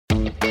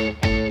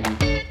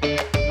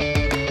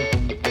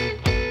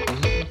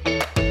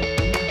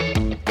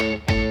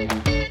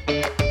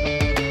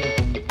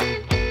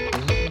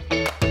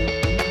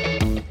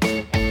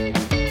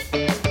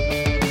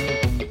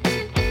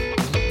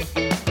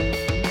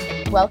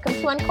Welcome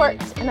to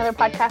Uncorked, another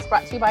podcast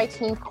brought to you by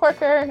Team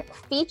Corker,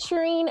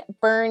 featuring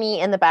Bernie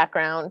in the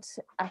background.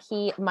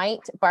 He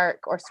might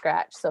bark or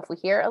scratch, so if we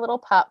hear a little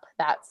pup,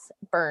 that's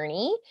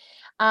Bernie.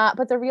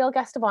 But the real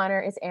guest of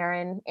honor is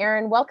Aaron.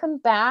 Aaron, welcome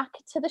back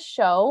to the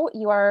show.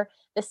 You are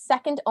the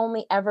second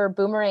only ever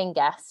boomerang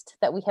guest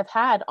that we have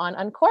had on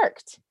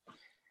Uncorked.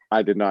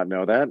 I did not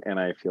know that, and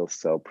I feel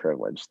so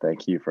privileged.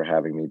 Thank you for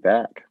having me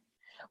back.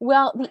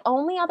 Well, the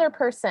only other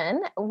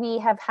person we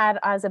have had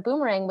as a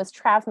boomerang was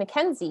Trav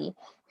McKenzie,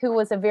 who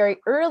was a very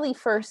early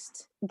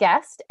first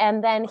guest.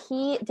 And then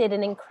he did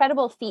an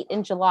incredible feat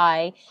in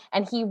July,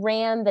 and he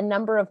ran the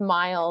number of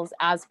miles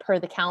as per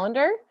the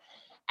calendar.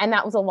 And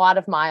that was a lot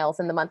of miles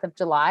in the month of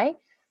July.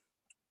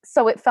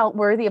 So it felt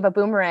worthy of a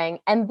boomerang.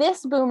 And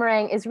this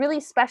boomerang is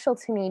really special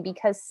to me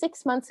because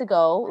 6 months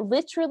ago,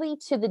 literally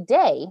to the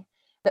day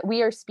that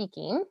we are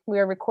speaking, we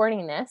are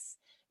recording this,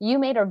 you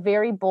made a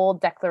very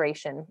bold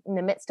declaration in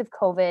the midst of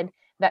COVID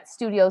that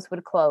studios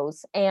would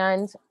close.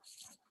 And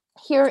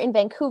here in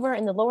Vancouver,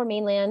 in the Lower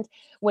Mainland,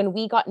 when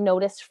we got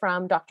notice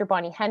from Dr.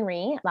 Bonnie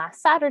Henry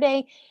last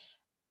Saturday,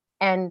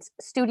 and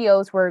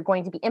studios were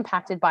going to be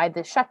impacted by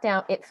the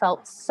shutdown, it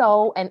felt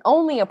so and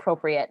only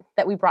appropriate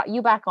that we brought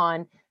you back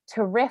on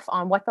to riff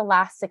on what the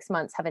last 6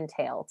 months have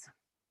entailed.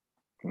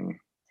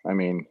 I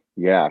mean,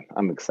 yeah,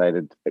 I'm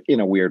excited in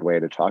a weird way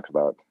to talk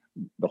about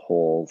the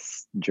whole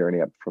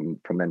journey up from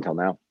then till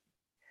now.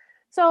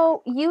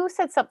 So you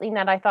said something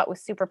that I thought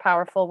was super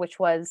powerful, which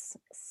was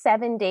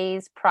 7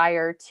 days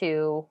prior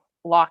to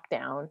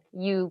lockdown,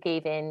 you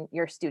gave in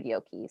your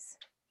studio keys.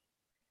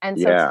 And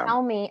so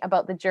Tell me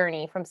about the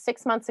journey from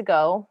 6 months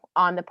ago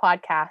on the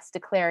podcast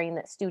declaring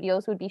that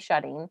studios would be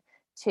shutting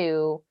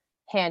to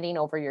handing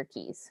over your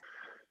keys.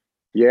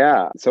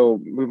 Yeah. So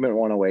Movement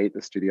 108,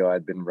 the studio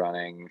I'd been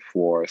running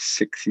for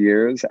 6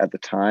 years at the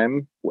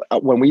time.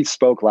 When we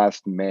spoke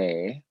last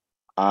May,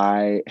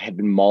 I had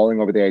been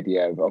mulling over the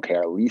idea of, okay,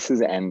 our lease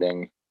is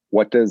ending.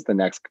 What does the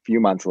next few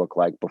months look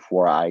like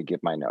before I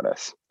give my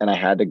notice? And I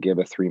had to give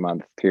a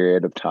 3-month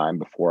period of time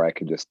before I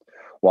could just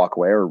walk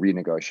away or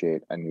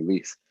renegotiate a new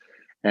lease.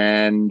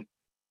 And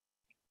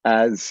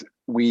as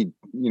we,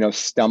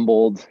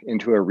 stumbled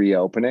into a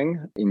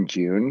reopening in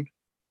June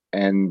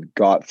and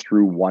got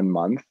through 1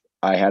 month,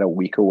 I had a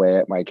week away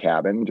at my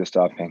cabin just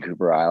off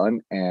Vancouver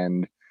Island.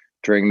 And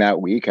during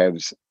that week, I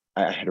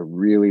had a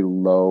really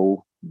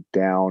low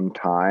down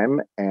time.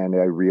 And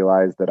I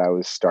realized that I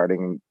was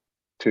starting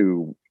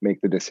to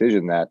make the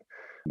decision that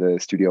the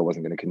studio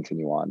wasn't going to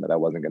continue on, that I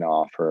wasn't going to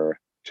offer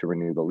to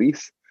renew the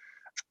lease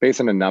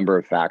based on a number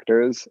of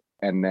factors.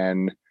 And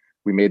then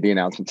we made the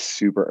announcement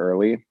super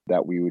early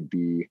that we would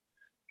be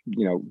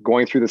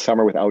going through the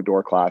summer with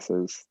outdoor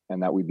classes,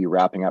 and that we'd be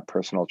wrapping up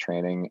personal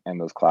training and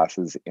those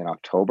classes in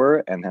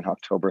October. And then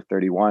October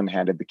 31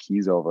 handed the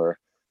keys over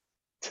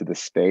to the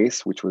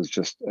space, which was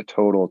just a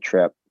total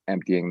trip,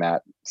 emptying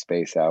that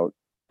space out.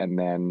 And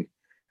then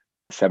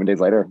 7 days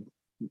later,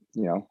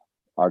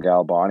 our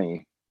gal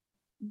Bonnie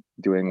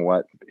doing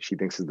what she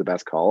thinks is the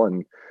best call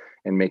and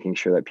making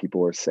sure that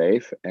people are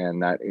safe,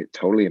 and that it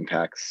totally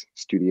impacts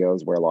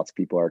studios where lots of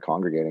people are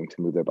congregating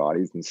to move their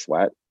bodies and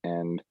sweat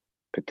and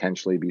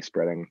potentially be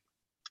spreading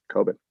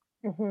COVID.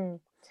 Mm-hmm.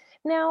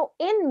 Now,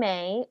 in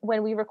May,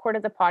 when we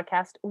recorded the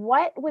podcast,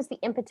 what was the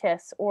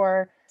impetus,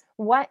 or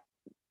what,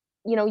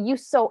 you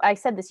so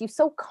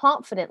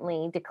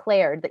confidently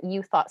declared that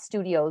you thought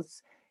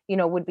studios,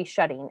 would be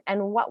shutting,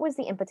 and what was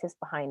the impetus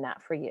behind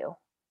that for you?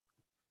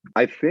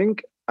 I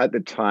think at the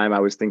time I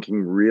was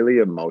thinking really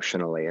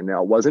emotionally, and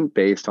it wasn't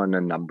based on a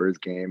numbers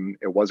game.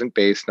 It wasn't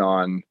based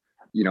on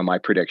my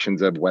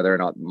predictions of whether or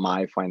not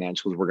my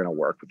financials were going to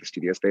work with the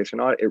studio space or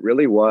not. It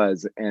really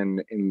was.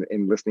 And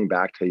in listening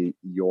back to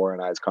your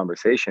and I's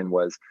conversation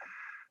was,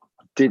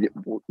 you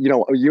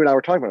and I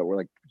were talking about it. We're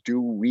like,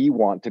 do we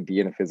want to be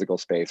in a physical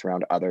space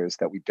around others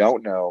that we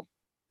don't know,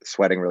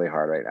 sweating really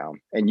hard right now?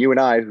 And you and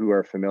I, who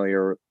are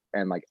familiar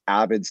and like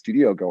avid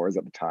studio goers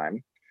at the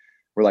time,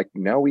 were like,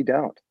 no, we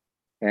don't.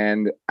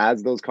 And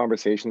as those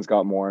conversations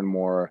got more and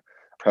more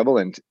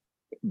prevalent,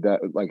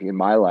 that like in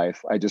my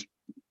life, I just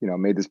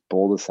made this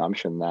bold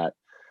assumption that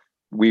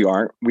we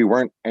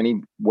weren't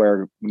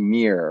anywhere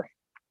near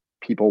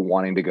people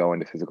wanting to go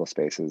into physical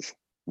spaces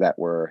that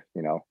were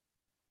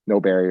no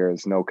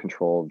barriers, no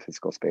control of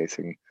physical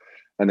spacing.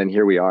 And then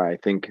here we are. I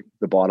think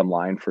the bottom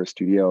line for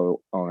studio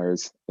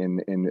owners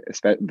in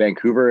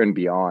Vancouver and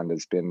beyond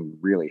has been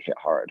really hit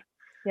hard.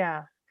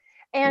 Yeah.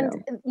 And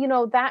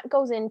that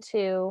goes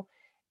into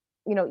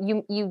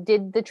you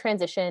did the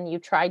transition. You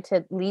tried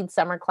to lead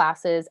summer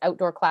classes,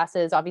 outdoor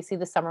classes. Obviously,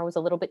 the summer was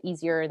a little bit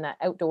easier in that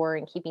outdoor,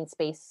 and keeping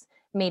space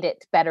made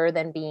it better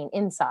than being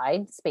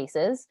inside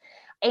spaces.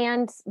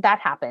 And that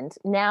happened.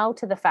 Now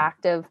to the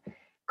fact of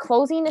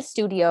closing a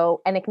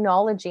studio and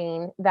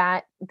acknowledging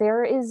that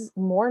there is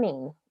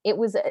mourning. It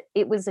was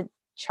a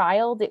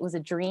child, it was a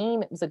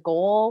dream, it was a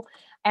goal.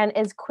 And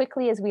as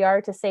quickly as we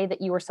are to say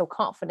that you were so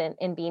confident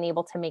in being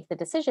able to make the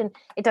decision,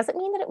 it doesn't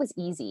mean that it was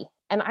easy.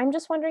 And I'm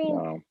just wondering,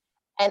 No.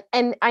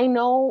 and I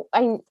know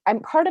I'm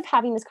part of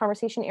having this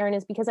conversation, Aaron,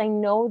 is because I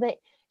know that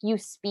you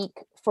speak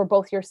for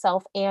both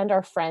yourself and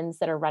our friends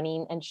that are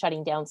running and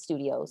shutting down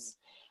studios.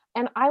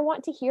 And I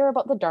want to hear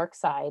about the dark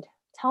side.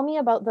 Tell me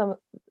about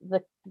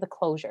the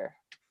closure.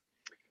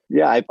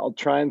 Yeah, I'll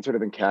try and sort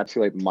of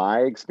encapsulate my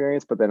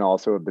experience, but then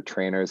also of the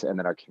trainers and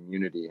then our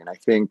community. And I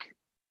think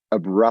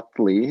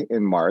abruptly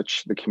in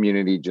March, the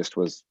community just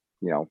was,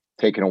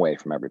 taken away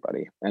from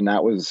everybody. And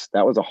that was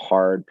a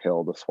hard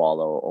pill to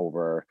swallow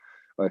over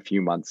a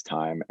few months'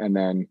 time. And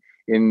then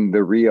in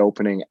the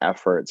reopening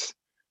efforts,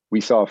 we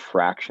saw a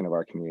fraction of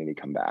our community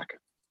come back.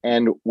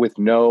 And with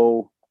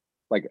no,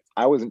 like,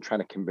 I wasn't trying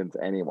to convince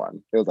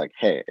anyone. It was like,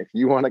 hey, if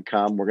you want to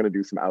come, we're going to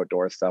do some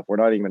outdoor stuff. We're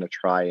not even going to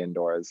try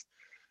indoors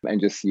and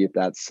just see if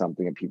that's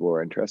something that people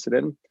are interested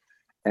in.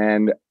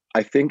 And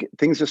I think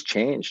things just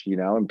changed,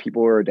 and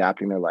people were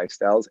adapting their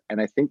lifestyles.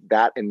 And I think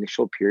that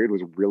initial period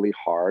was really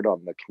hard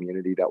on the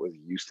community that was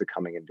used to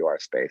coming into our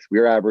space. We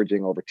were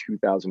averaging over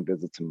 2,000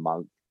 visits a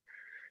month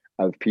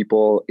of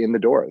people in the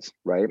doors,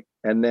 right?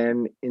 And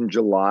then in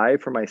July,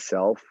 for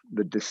myself,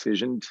 the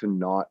decision to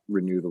not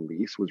renew the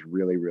lease was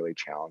really, really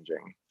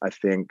challenging. I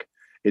think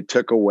it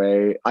took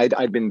away,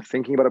 I'd been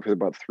thinking about it for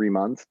about 3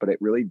 months, but it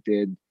really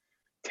did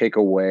take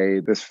away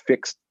this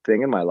fixed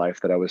thing in my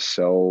life that I was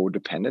so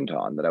dependent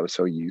on, that I was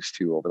so used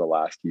to over the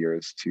last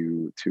years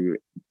to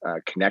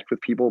connect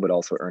with people, but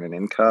also earn an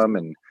income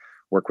and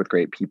work with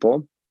great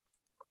people.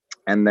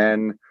 And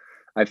then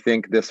I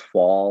think this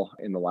fall,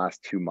 in the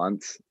last 2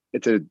 months,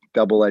 it's a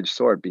double-edged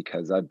sword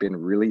because I've been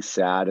really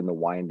sad in the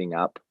winding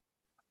up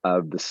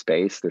of the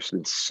space. There's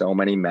been so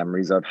many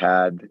memories I've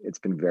had. It's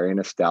been very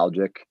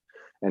nostalgic.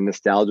 And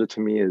nostalgia to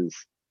me is,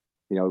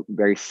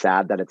 very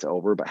sad that it's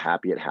over, but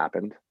happy it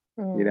happened,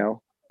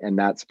 and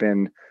that's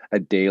been a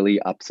daily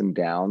ups and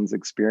downs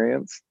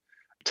experience,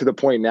 to the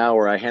point now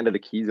where I handed the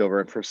keys over.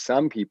 And for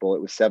some people,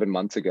 it was 7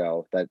 months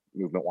ago that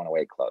Movement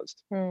 108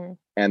 closed.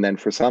 And then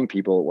for some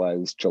people, it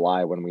was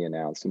July when we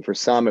announced. And for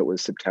some, it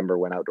was September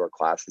when outdoor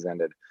classes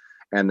ended.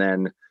 And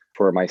then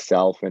for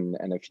myself and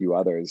a few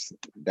others,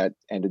 that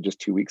ended just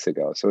 2 weeks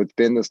ago. So it's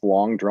been this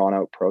long, drawn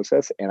out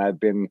process. And I've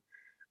been,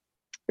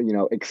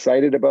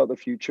 excited about the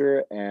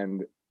future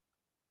and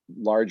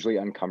largely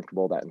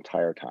uncomfortable that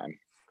entire time.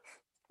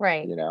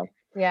 Right.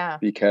 Yeah.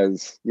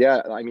 Because,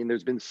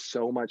 there's been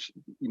so much,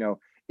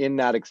 in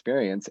that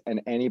experience.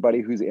 And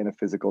anybody who's in a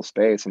physical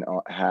space and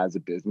has a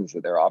business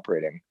that they're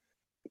operating,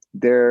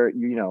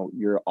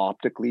 you're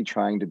optically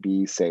trying to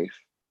be safe.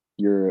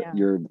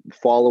 You're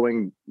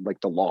following like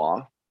the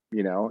law,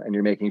 and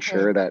you're making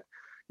sure that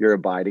you're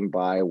abiding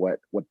by what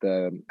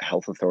the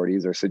health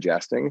authorities are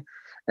suggesting.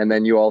 And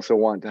then you also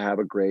want to have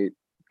a great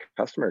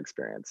customer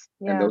experience.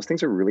 And those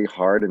things are really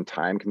hard and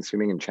time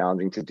consuming and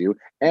challenging to do.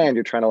 And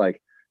you're trying to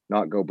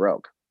not go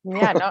broke.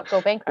 Yeah, not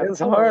go bankrupt. It's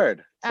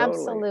hard.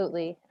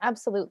 Totally.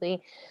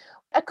 Absolutely.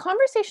 A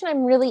conversation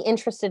I'm really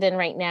interested in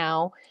right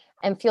now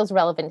and feels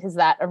relevant is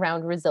that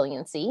around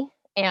resiliency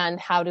and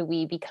how do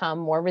we become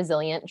more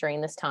resilient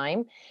during this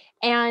time.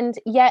 And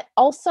yet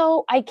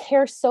also I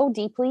care so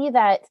deeply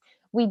that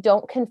we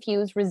don't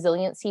confuse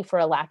resiliency for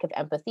a lack of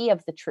empathy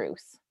of the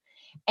truth.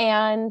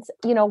 And,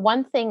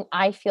 one thing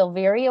I feel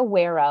very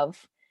aware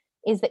of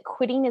is that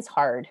quitting is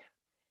hard.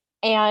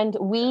 And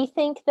we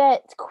think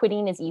that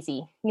quitting is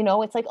easy.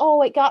 It's like,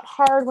 oh, it got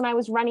hard when I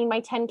was running my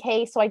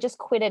 10K, so I just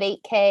quit at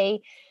 8K.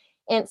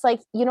 And it's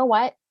like, you know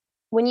what?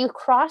 When you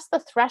cross the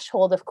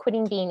threshold of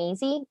quitting being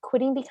easy,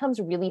 quitting becomes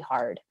really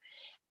hard.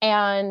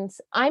 And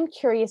I'm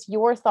curious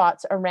your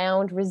thoughts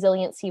around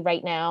resiliency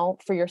right now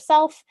for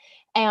yourself.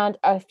 And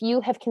if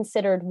you have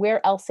considered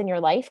where else in your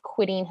life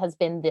quitting has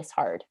been this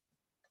hard.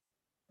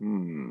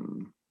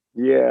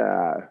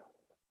 Yeah.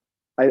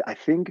 I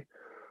think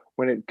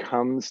when it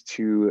comes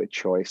to a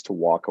choice to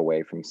walk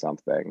away from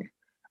something,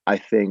 I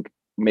think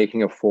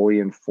making a fully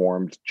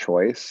informed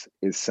choice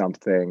is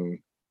something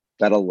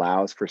that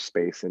allows for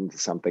space into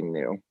something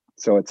new.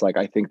 So it's like,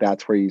 I think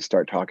that's where you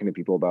start talking to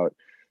people about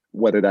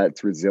whether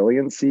that's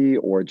resiliency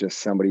or just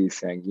somebody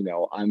saying,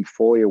 I'm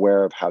fully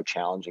aware of how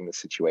challenging the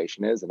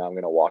situation is, and I'm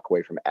going to walk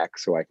away from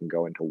X so I can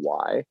go into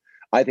Y.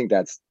 I think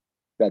that's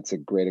a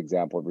great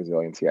example of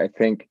resiliency. I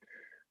think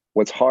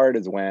what's hard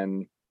is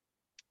when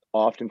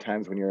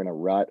oftentimes when you're in a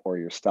rut or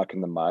you're stuck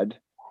in the mud,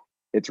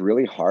 it's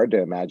really hard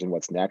to imagine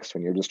what's next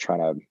when you're just trying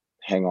to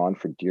hang on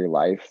for dear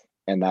life.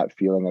 And that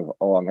feeling of,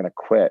 oh, I'm going to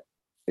quit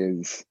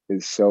is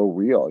so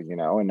real,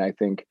 And I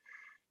think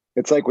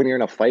it's like when you're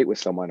in a fight with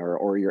someone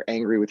or you're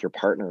angry with your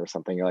partner or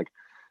something, you're like,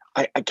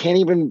 I can't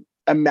even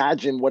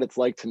imagine what it's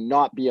like to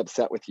not be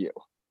upset with you,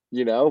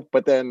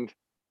 But then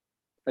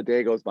a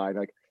day goes by and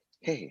like,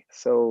 hey,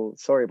 so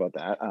sorry about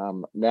that.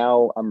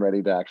 Now I'm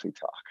ready to actually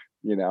talk.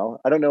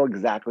 I don't know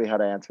exactly how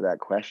to answer that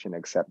question,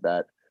 except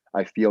that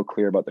I feel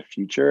clear about the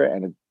future,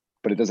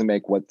 but it doesn't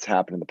make what's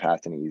happened in the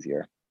past any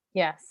easier.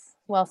 Yes,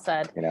 well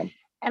said. And Yeah.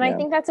 I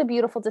think that's a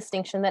beautiful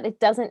distinction, that it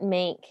doesn't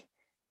make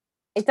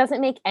it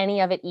doesn't make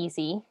any of it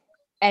easy.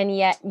 And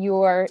yet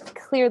you're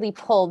clearly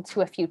pulled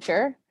to a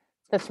future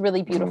that's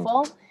really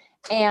beautiful.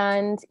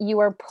 And you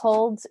are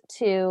pulled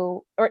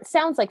to, or it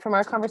sounds like from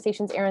our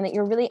conversations, Erin, that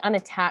you're really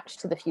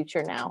unattached to the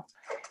future now.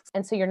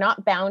 And so you're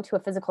not bound to a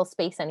physical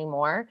space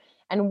anymore.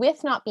 And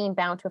with not being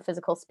bound to a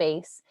physical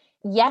space,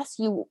 yes,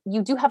 you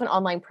do have an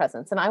online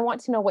presence. And I want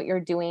to know what you're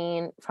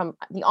doing from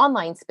the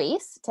online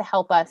space to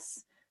help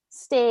us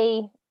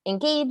stay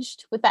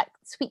engaged with that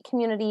sweet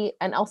community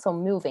and also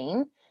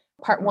moving,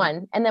 part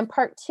one. And then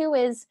part two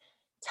is,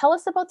 tell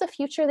us about the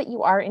future that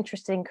you are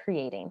interested in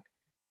creating.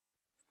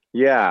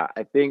 Yeah,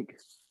 I think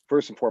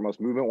first and foremost,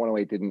 Movement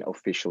 108 didn't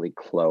officially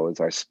close.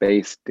 Our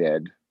space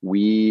did.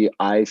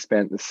 I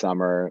spent the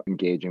summer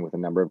engaging with a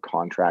number of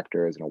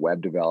contractors and a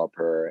web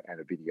developer and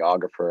a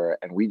videographer,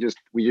 and we just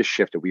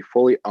shifted. We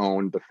fully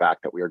owned the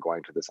fact that we are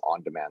going to this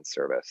on-demand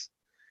service.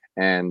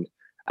 And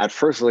at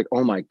first, like,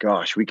 oh my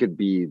gosh, we could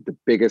be the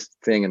biggest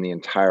thing in the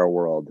entire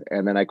world.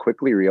 And then I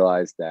quickly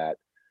realized that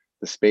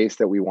the space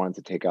that we wanted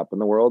to take up in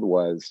the world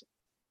was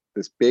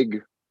this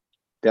big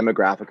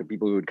demographic of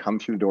people who would come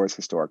through the doors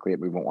historically at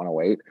Movement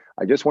 108.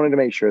 I just wanted to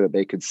make sure that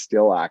they could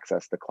still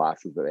access the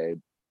classes that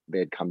they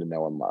had come to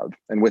know and love,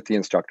 and with the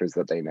instructors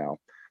that they know.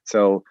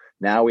 So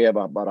now we have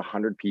about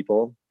 100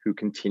 people who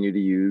continue to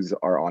use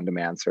our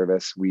on-demand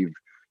service. We've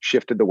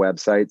shifted the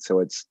website so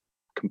it's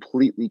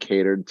completely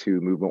catered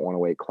to Movement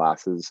 108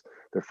 classes.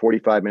 They're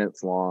 45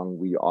 minutes long.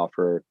 We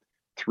offer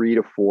 3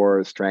 to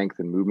 4 strength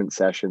and movement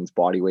sessions,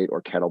 body weight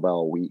or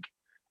kettlebell a week,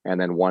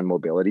 and then 1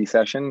 mobility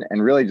session.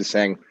 And really just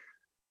saying,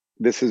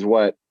 this is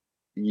what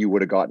you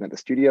would have gotten at the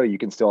studio. You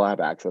can still have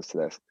access to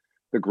this.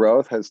 The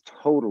growth has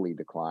totally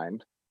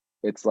declined.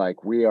 It's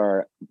like we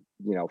are,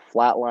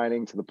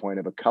 flatlining to the point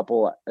of a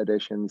couple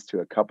additions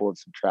to a couple of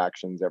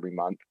subtractions every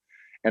month.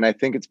 And I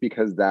think it's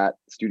because that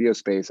studio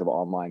space of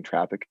online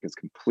traffic is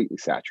completely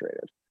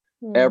saturated.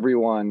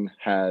 Everyone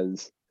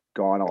has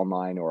gone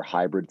online or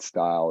hybrid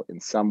style in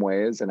some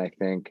ways. And I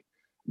think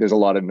there's a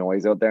lot of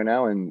noise out there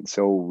now. And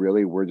so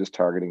really we're just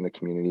targeting the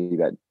community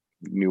that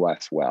knew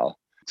us well.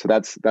 So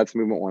that's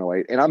Movement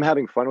 108. And I'm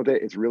having fun with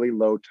it. It's really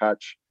low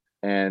touch.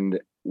 And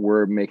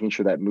we're making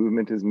sure that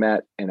movement is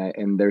met.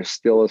 And there's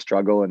still a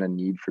struggle and a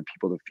need for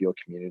people to feel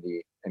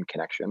community and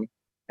connection.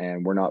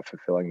 And we're not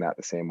fulfilling that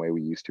the same way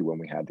we used to when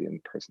we had the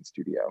in-person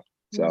studio.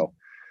 So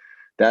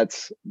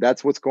that's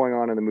what's going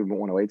on in the Movement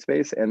 108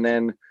 space. And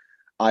then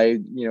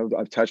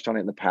I've touched on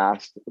it in the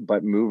past,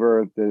 but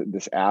Mover,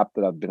 this app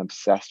that I've been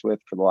obsessed with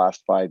for the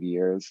last 5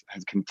 years,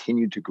 has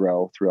continued to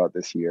grow throughout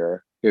this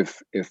year.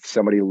 If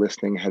somebody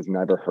listening has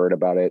never heard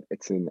about it,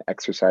 it's an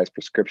exercise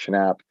prescription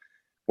app.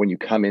 When you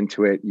come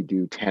into it, you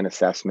do 10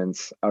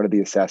 assessments. Out of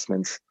the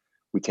assessments,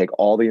 we take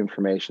all the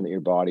information that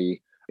your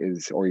body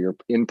is, or you're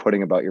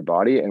inputting about your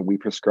body, and we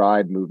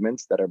prescribe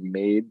movements that are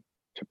made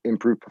to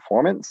improve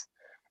performance.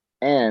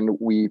 And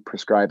we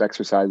prescribe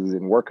exercises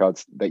and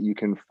workouts that you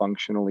can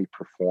functionally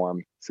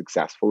perform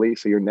successfully.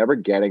 So you're never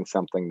getting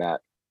something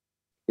that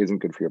isn't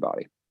good for your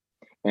body.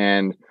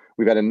 And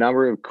we've had a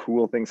number of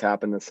cool things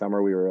happen this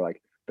summer. We were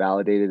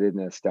validated in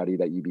a study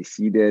that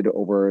UBC did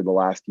over the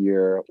last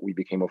year. We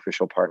became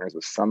official partners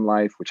with Sun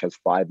Life, which has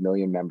 5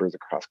 million members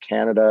across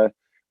Canada,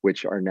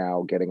 which are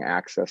now getting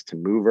access to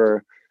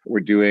Mover.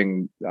 We're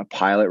doing a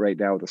pilot right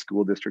now with a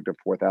school district of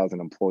 4,000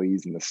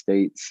 employees in the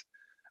States.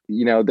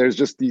 There's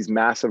just these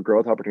massive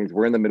growth opportunities.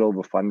 We're in the middle of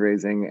a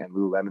fundraising, and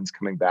Lululemon's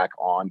coming back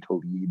on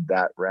to lead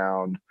that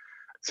round.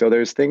 So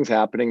there's things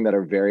happening that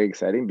are very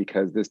exciting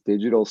because this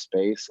digital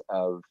space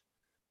of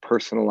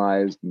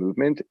personalized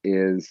movement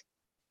is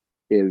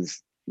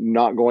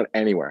not going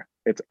anywhere.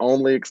 It's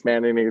only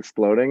expanding and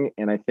exploding.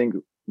 And I think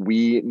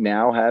we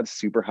now have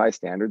super high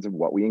standards of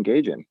what we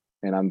engage in.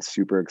 And I'm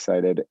super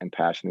excited and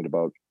passionate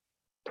about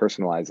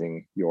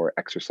personalizing your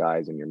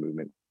exercise and your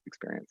movement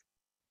experience.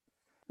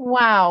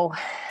 Wow.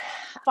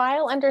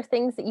 File under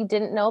things that you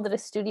didn't know that a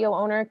studio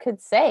owner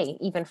could say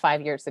even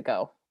 5 years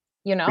ago,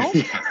 Yeah,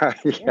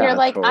 You're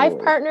like, totally. I've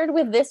partnered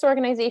with this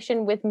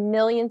organization with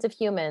millions of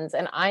humans,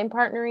 and I'm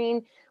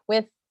partnering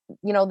with,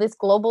 this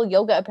global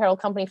yoga apparel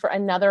company for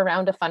another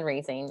round of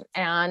fundraising.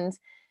 And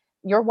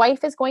your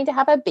wife is going to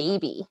have a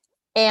baby,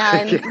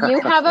 and you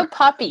have a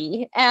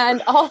puppy,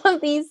 and all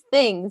of these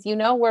things,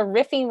 we're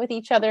riffing with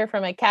each other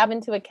from a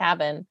cabin to a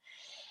cabin.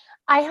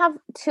 I have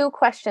 2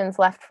 questions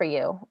left for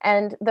you.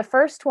 And the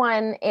first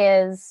one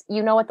is,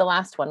 what the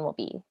last one will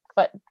be.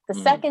 But the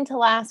second to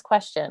last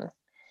question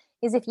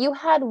is, if you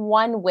had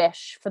one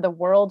wish for the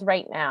world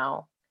right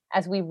now,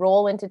 as we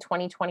roll into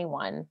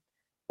 2021,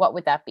 what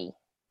would that be?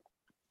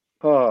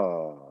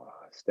 Oh,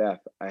 Steph,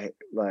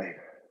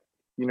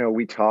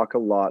 we talk a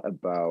lot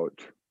about,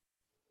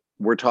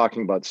 we're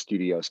talking about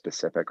studio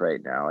specific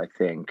right now. I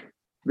think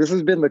this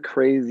has been the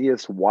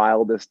craziest,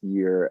 wildest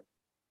year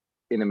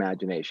in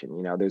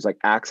imagination. There's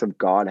acts of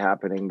God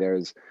happening.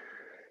 There's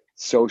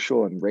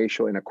social and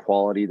racial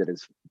inequality that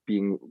is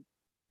being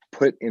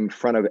put in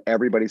front of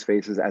everybody's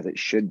faces as it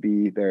should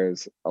be.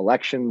 There's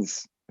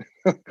elections,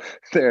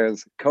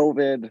 there's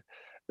COVID,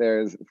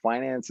 There's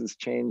finances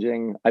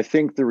changing. I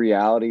think the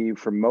reality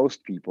for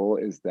most people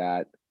is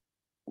that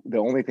the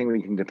only thing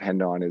we can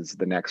depend on is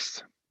the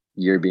next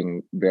year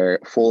being very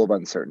full of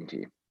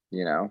uncertainty,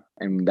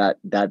 and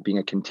that being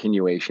a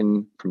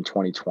continuation from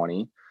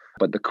 2020.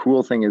 But the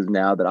cool thing is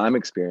now that I'm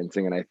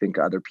experiencing, and I think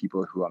other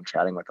people who I'm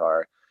chatting with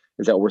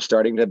is that we're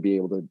starting to be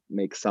able to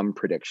make some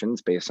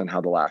predictions based on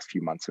how the last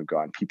few months have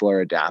gone. People are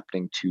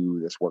adapting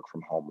to this work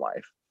from home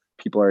life.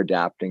 People are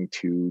adapting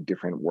to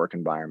different work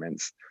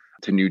environments,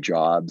 to new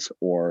jobs,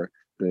 or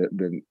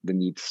the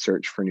need to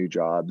search for new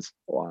jobs.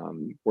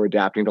 We're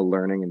adapting to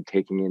learning and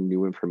taking in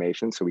new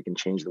information so we can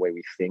change the way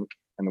we think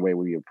and the way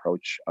we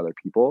approach other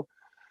people.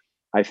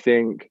 I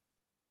think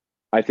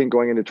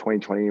going into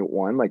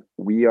 2021, like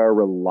we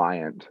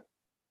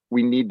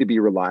need to be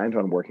reliant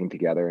on working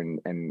together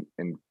and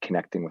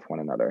connecting with one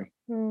another.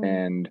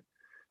 And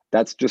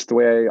that's just the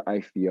way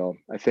I feel.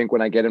 I think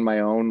when I get in my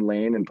own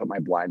lane and put my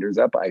blinders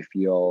up, I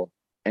feel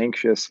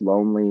anxious,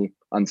 lonely,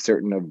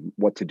 uncertain of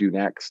what to do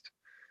next.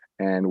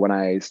 And when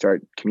I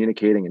start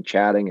communicating and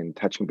chatting and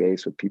touching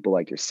base with people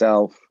like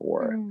yourself,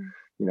 or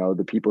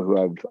the people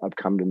who I've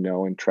come to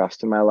know and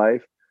trust in my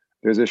life,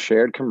 there's a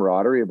shared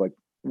camaraderie of like,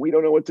 we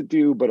don't know what to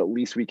do, but at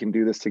least we can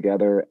do this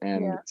together,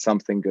 and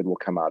something good will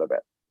come out of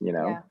it.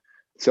 Yeah.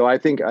 So I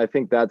think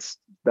that's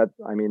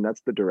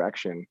the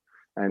direction.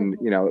 And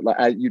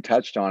you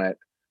touched on it.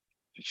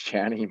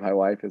 Shani, my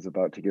wife, is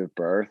about to give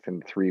birth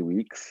in 3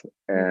 weeks,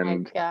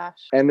 and my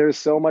gosh. and there's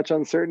so much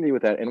uncertainty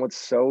with that. And what's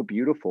so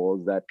beautiful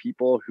is that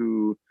people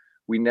who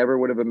we never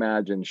would have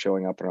imagined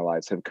showing up in our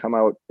lives have come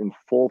out in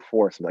full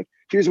force and like,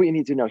 here's what you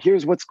need to know.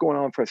 Here's what's going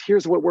on for us.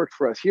 Here's what worked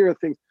for us. Here are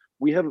things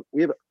we have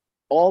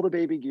all the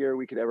baby gear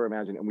we could ever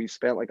imagine, and we've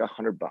spent like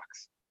 $100.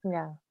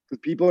 Yeah.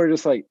 Because people are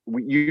just like,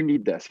 you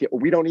need this.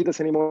 We don't need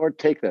this anymore.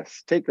 Take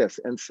this.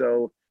 And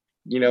so,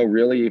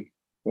 really,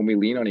 when we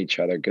lean on each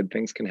other, good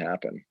things can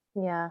happen.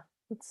 Yeah,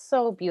 it's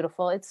so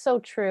beautiful. It's so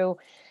true.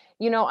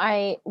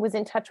 I was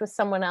in touch with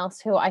someone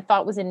else who I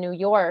thought was in New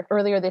York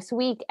earlier this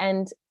week.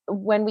 And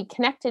when we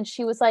connected,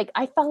 she was like,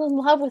 I fell in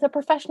love with a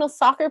professional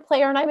soccer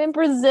player and I'm in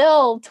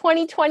Brazil.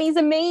 2020 is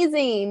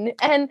amazing.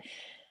 And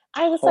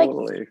I was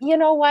Totally. like, you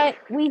know what?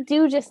 We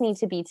do just need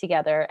to be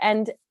together,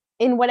 and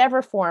in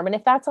whatever form. And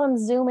if that's on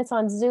Zoom, it's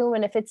on Zoom.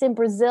 And if it's in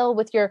Brazil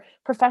with your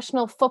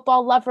professional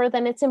football lover,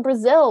 then it's in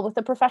Brazil with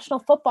a professional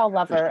football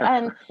lover.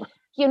 And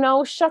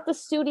shut the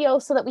studio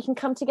so that we can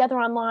come together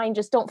online.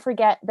 Just don't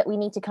forget that we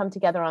need to come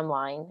together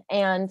online.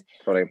 And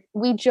Totally.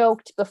 We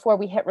joked before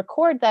we hit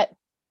record that,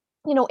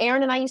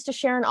 Aaron and I used to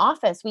share an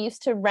office. We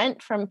used to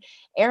rent from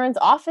Aaron's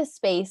office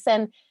space.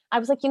 And I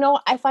was like,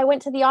 if I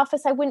went to the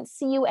office, I wouldn't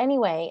see you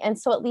anyway. And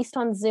so at least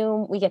on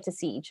Zoom, we get to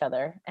see each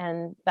other.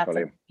 And that's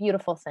Totally. a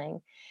beautiful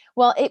thing.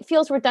 Well, it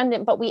feels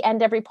redundant, but we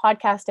end every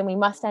podcast, and we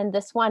must end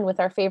this one with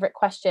our favorite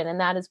question. And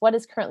that is, what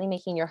is currently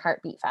making your heart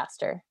beat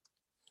faster?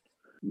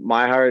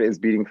 My heart is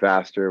beating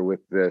faster with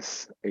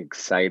this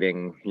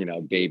exciting,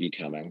 baby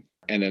coming.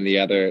 And then the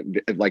other,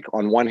 like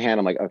on one hand,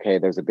 I'm like, okay,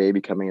 there's a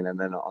baby coming. And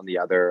then on the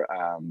other,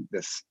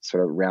 this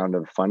sort of round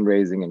of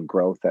fundraising and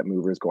growth that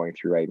Mover is going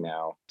through right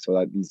now. So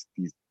that these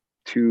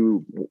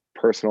two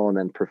personal and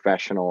then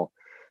professional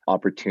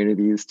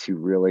opportunities to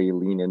really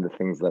lean into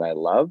things that I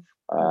love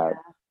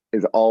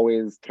is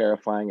always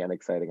terrifying and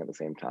exciting at the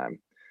same time.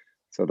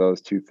 So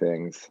those two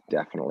things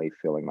definitely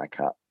filling my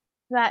cup.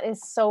 That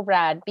is so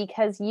rad,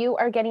 because you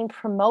are getting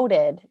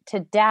promoted to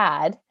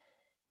dad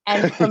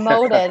and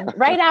promoted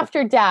right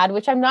after dad,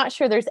 which I'm not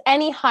sure there's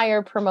any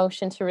higher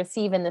promotion to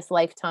receive in this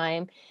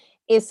lifetime,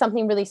 is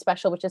something really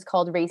special, which is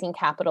called raising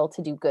capital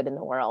to do good in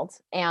the world.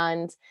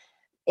 And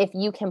if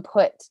you can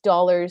put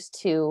dollars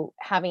to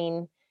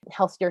having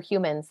healthier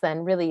humans, then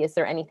really, is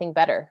there anything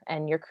better?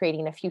 And you're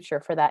creating a future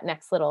for that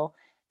next little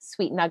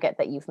sweet nugget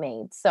that you've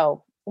made.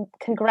 So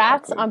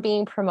congrats on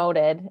being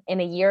promoted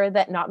in a year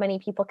that not many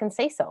people can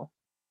say so.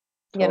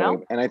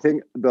 Totally. And I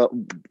think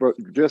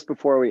just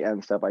before we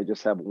end stuff, I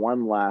just have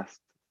one last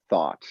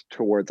thought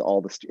towards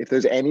all if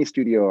there's any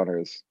studio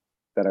owners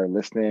that are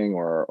listening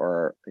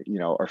or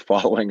are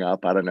following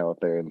up, I don't know if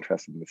they're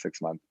interested in the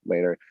 6 months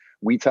later.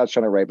 We touched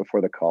on it right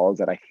before the call, is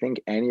that I think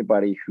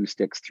anybody who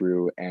sticks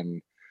through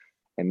and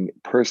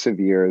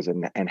perseveres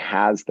and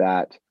has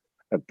that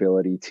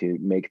ability to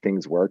make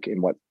things work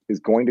in what is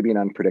going to be an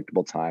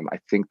unpredictable time, I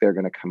think they're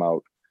going to come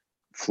out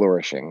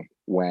flourishing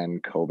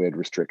when COVID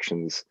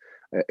restrictions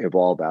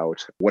evolve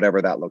out,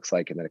 whatever that looks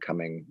like in the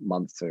coming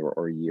months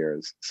or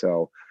years.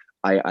 So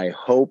I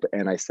hope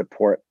and I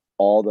support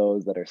all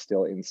those that are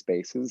still in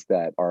spaces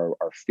that are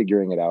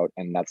figuring it out.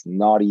 And that's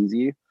not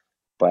easy,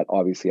 but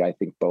obviously I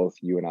think both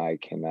you and I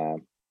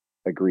can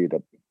agree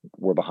that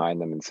we're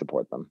behind them and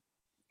support them.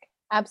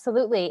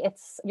 Absolutely.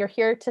 You're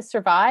here to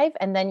survive,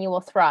 and then you will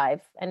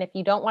thrive. And if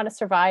you don't want to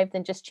survive,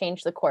 then just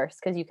change the course,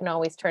 because you can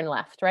always turn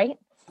left, right?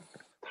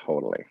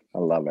 Totally. I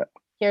love it.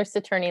 Here's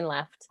to turning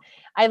left.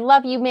 I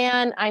love you,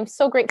 man. I'm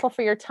so grateful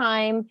for your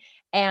time.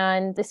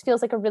 And this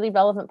feels like a really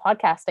relevant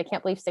podcast. I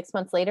can't believe 6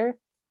 months later,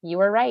 you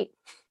were right.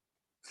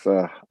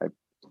 So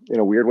in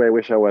a weird way, I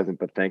wish I wasn't,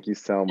 but thank you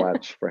so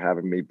much for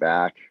having me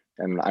back.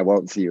 And I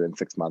won't see you in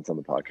 6 months on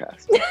the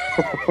podcast.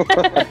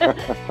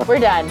 We're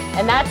done.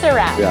 And that's a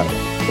wrap.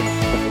 Yeah.